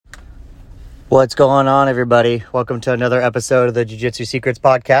What's going on, everybody? Welcome to another episode of the Jiu-Jitsu Secrets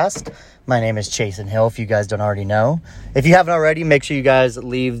podcast. My name is Chasen Hill, if you guys don't already know. If you haven't already, make sure you guys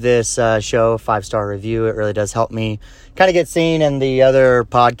leave this show a 5-star review. It really does help me kind of get seen in the other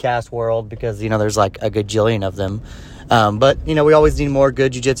podcast world because, there's like a gajillion of them. But we always need more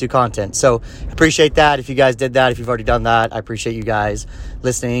good jiu-jitsu content. So appreciate that. If you guys did that, if you've already done that, I appreciate you guys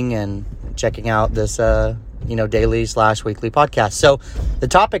listening and checking out this, daily/weekly podcast. So the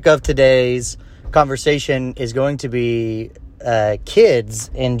topic of today's conversation is going to be kids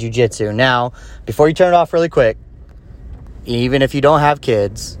in jiu-jitsu. Now, before you turn it off really quick, even if you don't have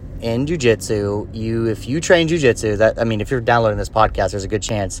kids in jiu-jitsu, if you train jiu-jitsu, if you're downloading this podcast, there's a good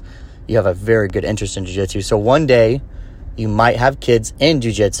chance you have a very good interest in jiu-jitsu. So one day you might have kids in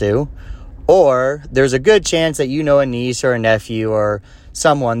jiu-jitsu, or there's a good chance that you know a niece or a nephew or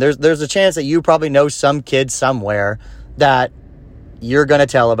someone. There's a chance that you probably know some kid somewhere that you're going to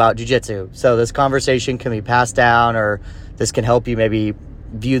tell about jiu-jitsu. So this conversation can be passed down, or this can help you maybe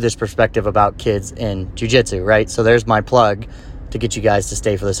view this perspective about kids in jiu-jitsu, right? So there's my plug to get you guys to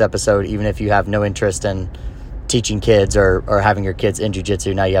stay for this episode, even if you have no interest in teaching kids or having your kids in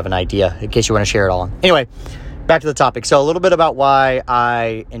jiu-jitsu. Now you have an idea in case you want to share it all. Anyway, back to the topic. So a little bit about why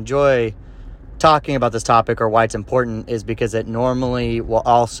I enjoy talking about this topic, or why it's important, is because it normally will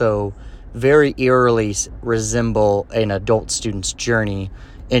also very eerily resemble an adult student's journey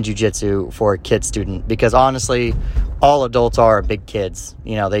in jiu-jitsu for a kid student, because honestly, all adults are big kids.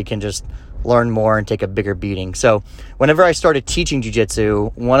 They can just learn more and take a bigger beating. So whenever I started teaching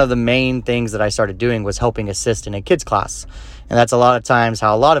jiu-jitsu, one of the main things that I started doing was helping assist in a kids class. And that's a lot of times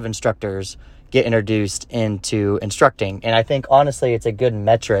how a lot of instructors get introduced into instructing. And I think honestly, it's a good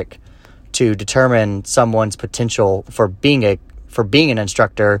metric to determine someone's potential for being an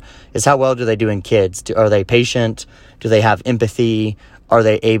instructor is how well do they do in kids? Are they patient? Do they have empathy? Are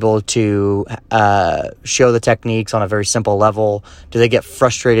they able to show the techniques on a very simple level? Do they get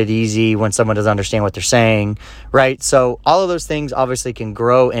frustrated easy when someone doesn't understand what they're saying, right? So all of those things obviously can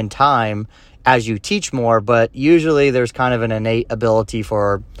grow in time as you teach more, but usually there's kind of an innate ability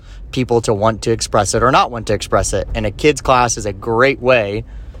for people to want to express it or not want to express it. And a kids class is a great way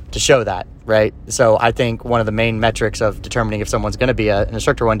to show that, right? So I think one of the main metrics of determining if someone's going to be an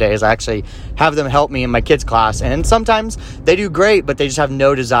instructor one day is I actually have them help me in my kids class. And sometimes they do great, but they just have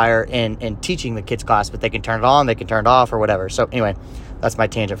no desire in teaching the kids class, but they can turn it on, they can turn it off or whatever. So anyway, that's my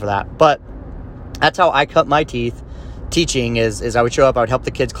tangent for that. But that's how I cut my teeth teaching is I would show up, I would help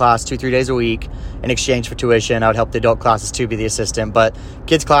the kids class 2-3 days a week in exchange for tuition. I would help the adult classes too, be the assistant. But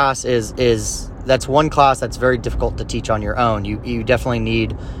kids class that's one class that's very difficult to teach on your own. You definitely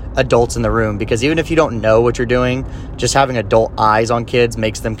need adults in the room, because even if you don't know what you're doing, just having adult eyes on kids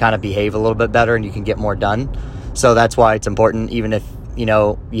makes them kind of behave a little bit better and you can get more done. So that's why it's important, even if you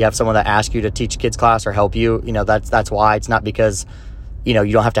have someone that asks you to teach kids class or help you, that's why. It's not because you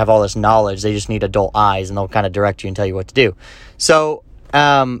don't have to have all this knowledge. They just need adult eyes and they'll kind of direct you and tell you what to do. So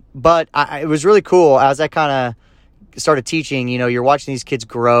but it was really cool as I kind of started teaching. You're watching these kids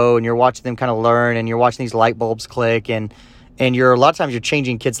grow and you're watching them kind of learn, and you're watching these light bulbs click, and a lot of times you're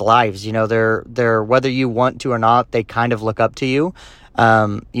changing kids' lives. They're whether you want to or not, they kind of look up to you.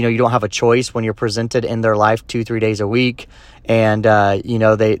 You don't have a choice when you're presented in their life 2-3 days a week, and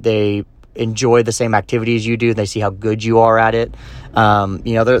they enjoy the same activities you do. They see how good you are at it. They're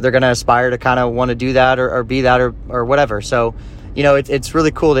going to aspire to kind of want to do that or be that or whatever. So it's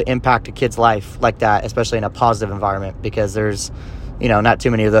really cool to impact a kid's life like that, especially in a positive environment, because there's not too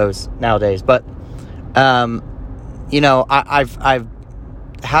many of those nowadays. But I've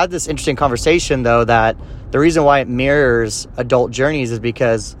had this interesting conversation, though, that the reason why it mirrors adult journeys is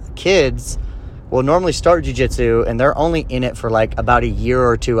because kids will normally start jiu-jitsu and they're only in it for like about a year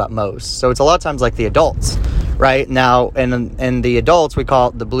or two at most. So it's a lot of times like the adults, right? Now, and the adults, we call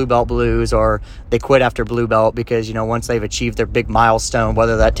it the blue belt blues, or they quit after blue belt because, once they've achieved their big milestone,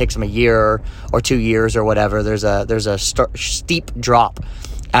 whether that takes them a year or 2 years or whatever, there's a steep drop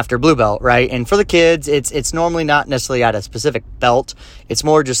after blue belt, right? And for the kids, it's normally not necessarily at a specific belt. It's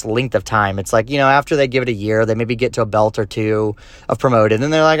more just length of time. It's like, after they give it a year, they maybe get to a belt or two of promoted, and then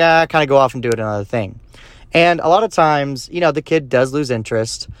they're like, kind of go off and do it another thing. And a lot of times, the kid does lose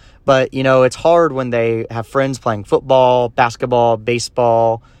interest, but, it's hard when they have friends playing football, basketball,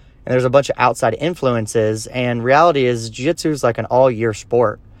 baseball, and there's a bunch of outside influences. And reality is jiu-jitsu is like an all-year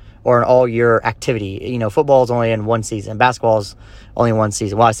sport, or an all-year activity. Football is only in one season. Basketball is only one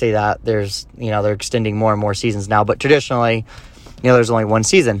season. Well, I say that. There's, they're extending more and more seasons now. But traditionally, there's only one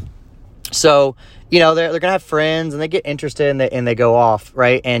season. So, they're going to have friends, and they get interested, and they go off,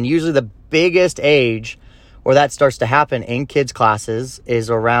 right? And usually the biggest age where that starts to happen in kids' classes is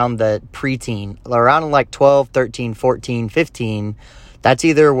around the preteen, around like 12, 13, 14, 15. That's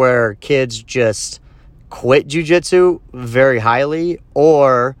either where kids just quit jiu-jitsu very highly,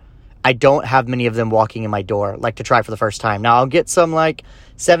 or I don't have many of them walking in my door, like to try for the first time. Now, I'll get some like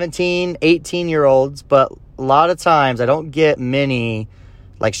 17, 18-year-olds, but a lot of times I don't get many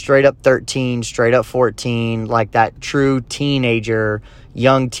like straight up 13, straight up 14, like that true teenager,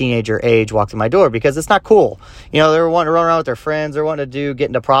 young teenager age walk through my door, because it's not cool. They're wanting to run around with their friends. They're wanting to get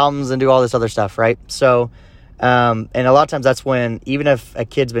into problems and do all this other stuff, right? So, and a lot of times that's when, even if a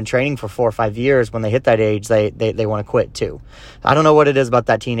kid's been training for 4 or 5 years, when they hit that age, they want to quit too. I don't know what it is about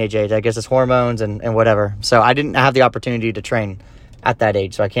that teenage age. I guess it's hormones and whatever. So I didn't have the opportunity to train at that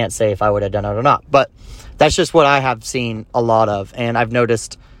age, so I can't say if I would have done it or not. But that's just what I have seen a lot of, and I've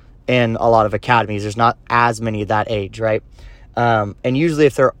noticed in a lot of academies, there's not as many that age, right? And usually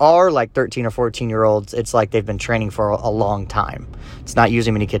if there are like 13 or 14-year-olds, it's like they've been training for a long time. It's not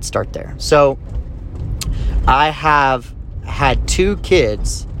usually many kids start there. So I have had 2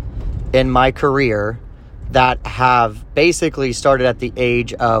 kids in my career that have basically started at the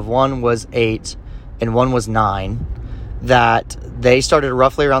age of, one was 8 and one was 9, that they started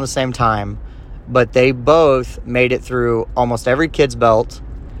roughly around the same time, but they both made it through almost every kid's belt,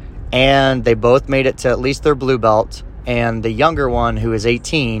 and they both made it to at least their blue belt. And the younger one, who is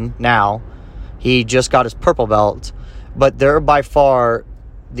 18 now, he just got his purple belt. But they're by far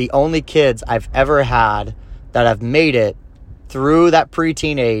the only kids I've ever had that have made it through that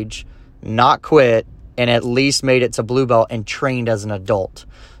preteen age, not quit, and at least made it to blue belt and trained as an adult.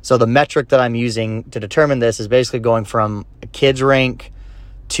 So the metric that I'm using to determine this is basically going from a kid's rank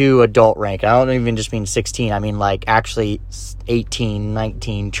to adult rank. I don't even just mean 16. I mean like actually 18,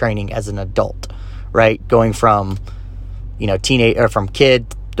 19 training as an adult, right? Going from, teenage, or from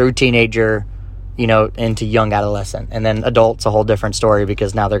kid through teenager, into young adolescent. And then adult's a whole different story,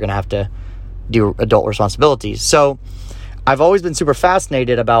 because now they're going to have to do adult responsibilities. So I've always been super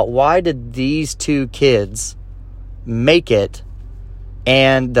fascinated about, why did these 2 kids make it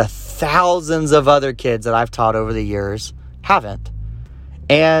and the thousands of other kids that I've taught over the years haven't?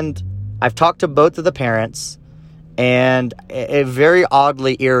 And I've talked to both of the parents, and it very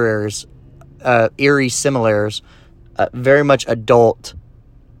oddly eerie similars, very much adult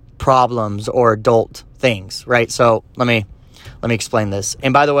problems or adult things, right? So let me explain this.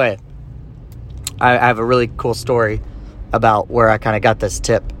 And by the way, I have a really cool story about where I kind of got this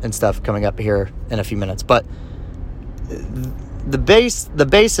tip and stuff coming up here in a few minutes. But the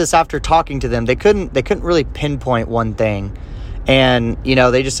basis after talking to them, they couldn't really pinpoint one thing. And,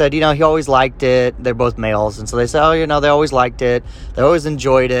 they just said, he always liked it. They're both males. And so they said, they always liked it. They always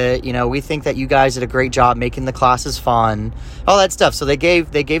enjoyed it. We think that you guys did a great job making the classes fun, all that stuff. So they gave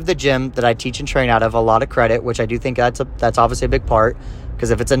the gym that I teach and train out of a lot of credit, which I do think that's obviously a big part,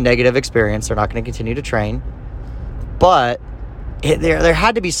 because if it's a negative experience, they're not going to continue to train. But there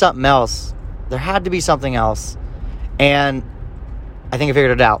had to be something else. There had to be something else. And I think I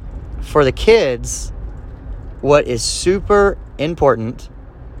figured it out. For the kids, what is super important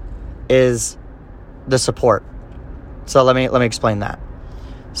is the support. So let me explain that.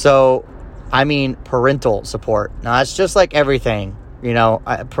 So I mean parental support. Now that's just like everything,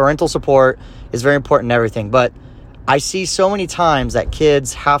 parental support is very important in everything. But I see so many times that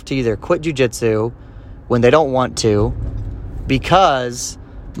kids have to either quit jiu-jitsu when they don't want to, because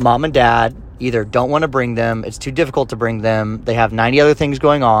mom and dad either don't want to bring them, it's too difficult to bring them, they have 90 other things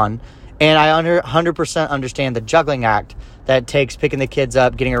going on. And I 100% understand the juggling act that it takes, picking the kids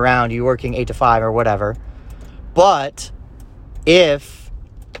up, getting around, you working 8 to 5 or whatever. But if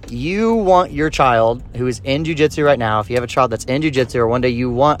you want your child who is in jiu-jitsu right now, if you have a child that's in jiu-jitsu, or one day you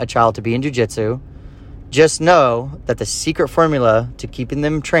want a child to be in jiu-jitsu, just know that the secret formula to keeping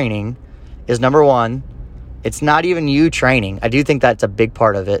them training is, number 1, it's not even you training. I do think that's a big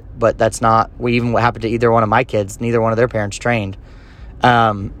part of it, but that's not what happened to either one of my kids. Neither one of their parents trained.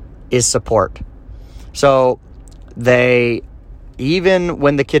 Is support. So they, even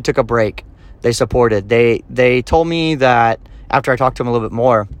when the kid took a break, they supported. They told me that after I talked to them a little bit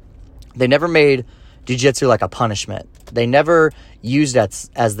more, they never made jiu-jitsu like a punishment. They never used it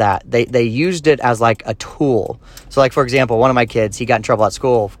as that. They used it as like a tool. So like, for example, one of my kids, he got in trouble at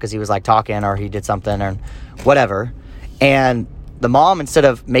school because he was like talking, or he did something or whatever. And the mom, instead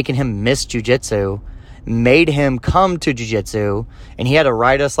of making him miss jiu-jitsu, made him come to jiu-jitsu, and he had to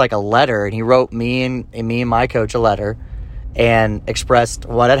write us like a letter, and he wrote me and my coach a letter and expressed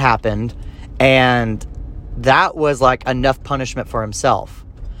what had happened. And that was like enough punishment for himself,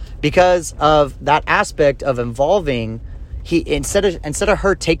 because of that aspect of involving. He instead of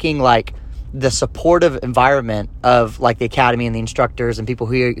her taking like the supportive environment of like the academy and the instructors and people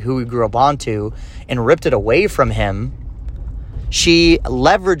who he grew up onto and ripped it away from him, she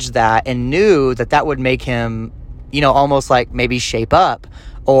leveraged that and knew that would make him, almost like maybe shape up,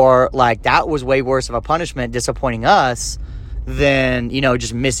 or like that was way worse of a punishment, disappointing us, than,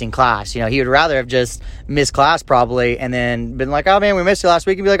 just missing class. He would rather have just missed class probably and then been like, oh man, we missed you last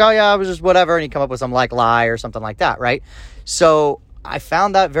week, and be like, oh yeah, I was just whatever, and he'd come up with some like lie or something like that, right? So I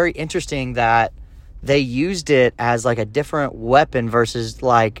found that very interesting that they used it as like a different weapon versus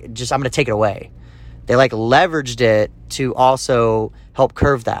like just, I'm going to take it away. They like leveraged it to also help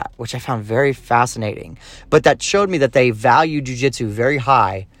curve that, which I found very fascinating. But that showed me that they value jiu-jitsu very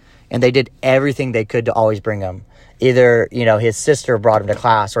high, and they did everything they could to always bring him. Either, his sister brought him to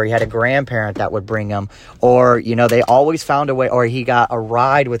class, or he had a grandparent that would bring him, or, they always found a way, or he got a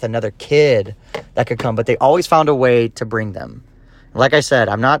ride with another kid that could come, but they always found a way to bring them. Like I said,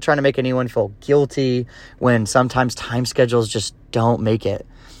 I'm not trying to make anyone feel guilty when sometimes time schedules just don't make it.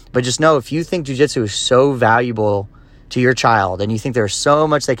 But just know, if you think jiu-jitsu is so valuable to your child and you think there's so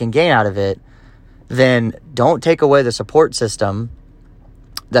much they can gain out of it, then don't take away the support system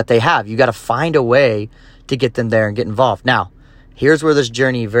that they have. You got to find a way to get them there and get involved. Now, here's where this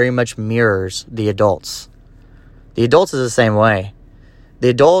journey very much mirrors the adults. The adults is the same way. The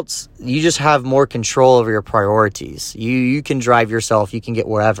adults, you just have more control over your priorities. You can drive yourself, you can get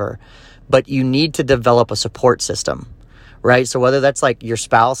wherever, but you need to develop a support system, right? So whether that's like your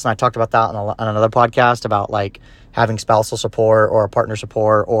spouse, and I talked about that on another podcast about like having spousal support or a partner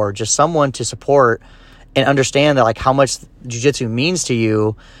support, or just someone to support and understand that like how much jiu-jitsu means to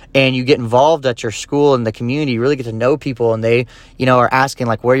you, and you get involved at your school and the community, you really get to know people, and they, are asking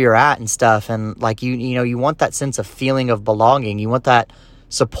like where you're at and stuff. And like, you want that sense of feeling of belonging. You want that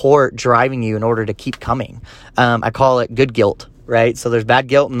support driving you in order to keep coming. I call it good guilt, right? So there's bad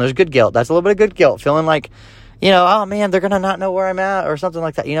guilt and there's good guilt. That's a little bit of good guilt, feeling like, oh man, they're going to not know where I'm at or something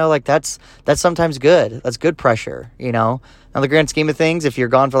like that. Like that's sometimes good. That's good pressure, Now, the grand scheme of things, if you're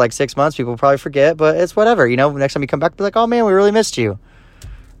gone for like 6 months, people probably forget, but it's whatever, next time you come back, be like, oh man, we really missed you,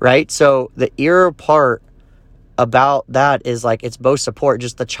 right? So the ear part about that is like, it's both support.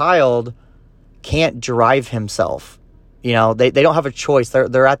 Just the child can't drive himself. They don't have a choice.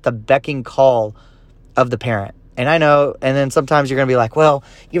 They're at the becking call of the parent. And I know, and then sometimes you're going to be like, well,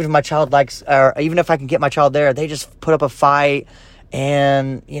 even if my child likes, or even if I can get my child there, they just put up a fight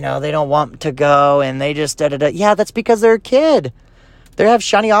and, they don't want to go and they just da-da-da. Yeah, that's because they're a kid. They have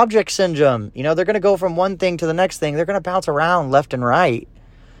shiny object syndrome. They're going to go from one thing to the next thing. They're going to bounce around left and right,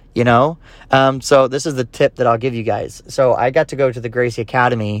 So this is the tip that I'll give you guys. So I got to go to the Gracie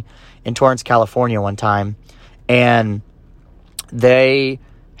Academy in Torrance, California one time, and they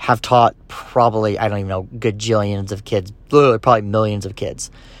have taught probably, I don't even know, gajillions of kids, literally probably millions of kids.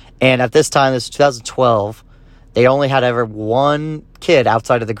 And at this time, this is 2012, they only had ever one kid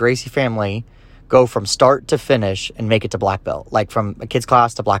outside of the Gracie family go from start to finish and make it to black belt, like from a kid's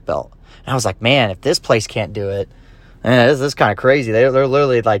class to black belt. And I was like, man, if this place can't do it, this is kind of crazy. They're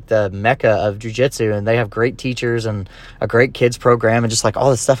literally like the mecca of jiu-jitsu, and they have great teachers and a great kids program and just like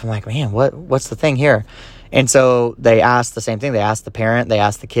all this stuff. I'm like, man, what's the thing here? And so they asked the same thing. They asked the parent, they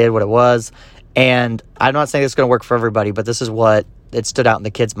asked the kid what it was. And I'm not saying it's going to work for everybody, but this is what it stood out in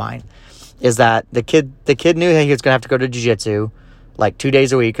the kid's mind, is that the kid knew that he was going to have to go to jiu-jitsu like 2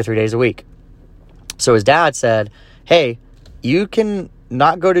 days a week or 3 days a week. So his dad said, hey, you can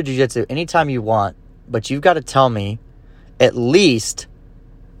not go to jiu-jitsu anytime you want, but you've got to tell me at least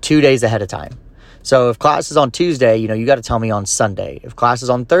 2 days ahead of time. So if class is on Tuesday, you got to tell me on Sunday. If class is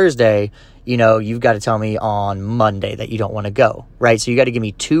on Thursday, you've got to tell me on Monday that you don't want to go, right? So you got to give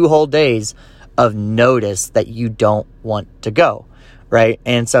me 2 whole days of notice that you don't want to go, right?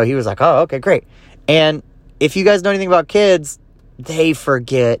 And so he was like, oh, okay, great. And if you guys know anything about kids, they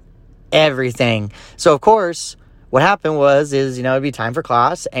forget everything. So of course, what happened is, it'd be time for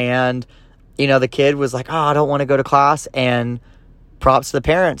class, and, the kid was like, oh, I don't want to go to class, and props to the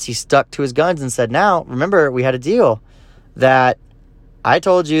parents, he stuck to his guns and said, now, remember, we had a deal that I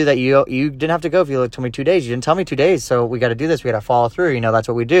told you that you didn't have to go if you told me 2 days. You didn't tell me 2 days, so we got to do this. We got to follow through. That's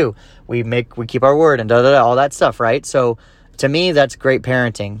what we do. We keep our word and da-da-da, all that stuff, right? So to me, that's great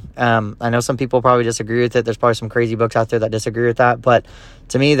parenting. I know some people probably disagree with it. There's probably some crazy books out there that disagree with that, but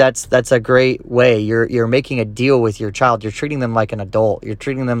to me, that's a great way. You're making a deal with your child. You're treating them like an adult. You're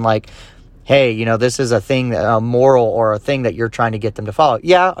treating them like, hey, this is a thing, a moral or a thing that you're trying to get them to follow.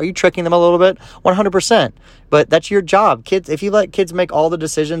 Yeah, are you tricking them a little bit? 100%. But that's your job. Kids, if you let kids make all the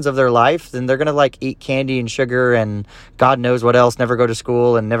decisions of their life, then they're going to eat candy and sugar and God knows what else, never go to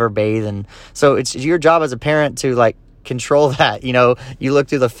school and never bathe. And so it's your job as a parent to control that. You look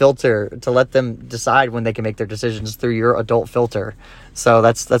through the filter to let them decide when they can make their decisions through your adult filter. So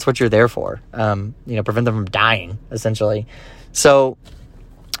that's what you're there for. Prevent them from dying, essentially. So,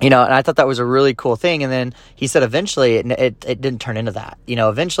 and I thought that was a really cool thing. And then he said eventually it didn't turn into that.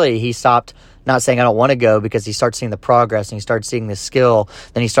 Eventually he stopped not saying I don't want to go, because he started seeing the progress and he started seeing the skill.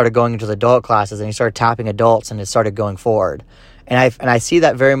 Then he started going into the adult classes and he started tapping adults, and it started going forward. And I see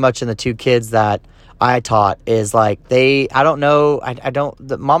that very much in the two kids that I taught, is like the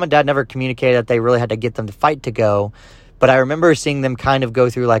mom and dad never communicated that they really had to get them to fight to go. But I remember seeing them kind of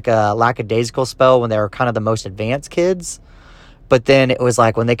go through like a lackadaisical spell when they were kind of the most advanced kids. But then it was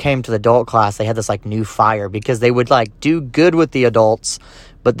like when they came to the adult class, they had this like new fire, because they would like do good with the adults,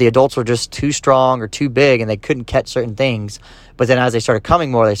 but the adults were just too strong or too big and they couldn't catch certain things. But then as they started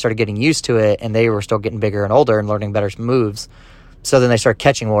coming more, they started getting used to it, and they were still getting bigger and older and learning better moves. So then they started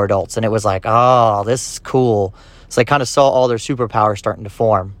catching more adults, and it was like, oh, this is cool. So they kind of saw all their superpowers starting to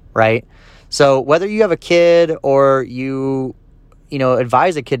form, right? So whether you have a kid or you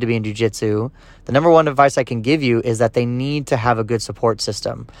advise a kid to be in jiu-jitsu, the number one advice I can give you is that they need to have a good support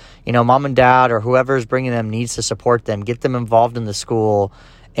system. Mom and dad or whoever is bringing them needs to support them, get them involved in the school,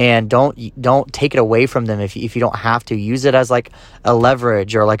 and don't take it away from them if you don't have to. Use it as like a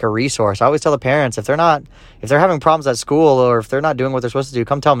leverage or like a resource. I always tell the parents, if they're having problems at school or if they're not doing what they're supposed to do,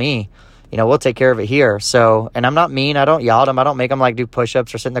 come tell me. We'll take care of it here. So, and I'm not mean. I don't yell at them. I don't make them like do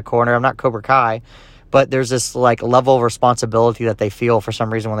push-ups or sit in the corner. I'm not Cobra Kai. But there's this like level of responsibility that they feel for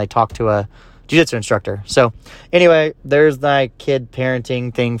some reason when they talk to a jiu-jitsu instructor. So anyway, there's my kid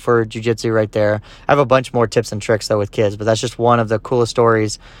parenting thing for jiu-jitsu right there. I have a bunch more tips and tricks though with kids, but that's just one of the coolest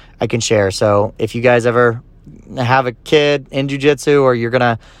stories I can share. So if you guys ever have a kid in jiu-jitsu, or you're going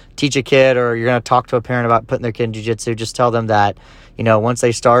to teach a kid, or you're going to talk to a parent about putting their kid in jiu-jitsu, just tell them that, once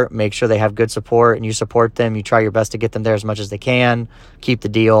they start, make sure they have good support and you support them. You try your best to get them there as much as they can, keep the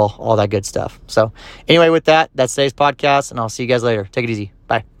deal, all that good stuff. So anyway, with that, that's today's podcast, and I'll see you guys later. Take it easy.